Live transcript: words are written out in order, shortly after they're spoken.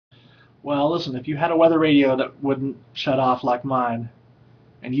Well, listen, if you had a weather radio that wouldn't shut off like mine,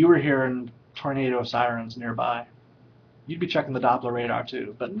 and you were hearing tornado sirens nearby, you'd be checking the Doppler radar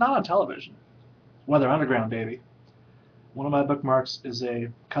too, but not on television. Weather Underground, baby. One of my bookmarks is a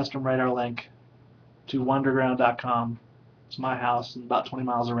custom radar link to wonderground.com. It's my house and about 20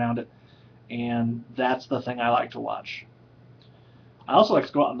 miles around it, and that's the thing I like to watch. I also like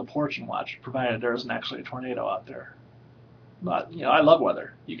to go out on the porch and watch, provided there isn't actually a tornado out there. But, I love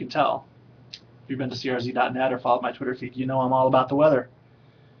weather. You can tell. If you've been to crz.net or followed my Twitter feed, you know I'm all about the weather.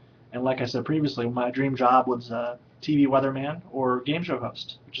 And like I said previously, my dream job was a TV weatherman or game show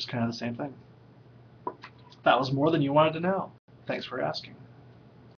host, which is kind of the same thing. That was more than you wanted to know. Thanks for asking.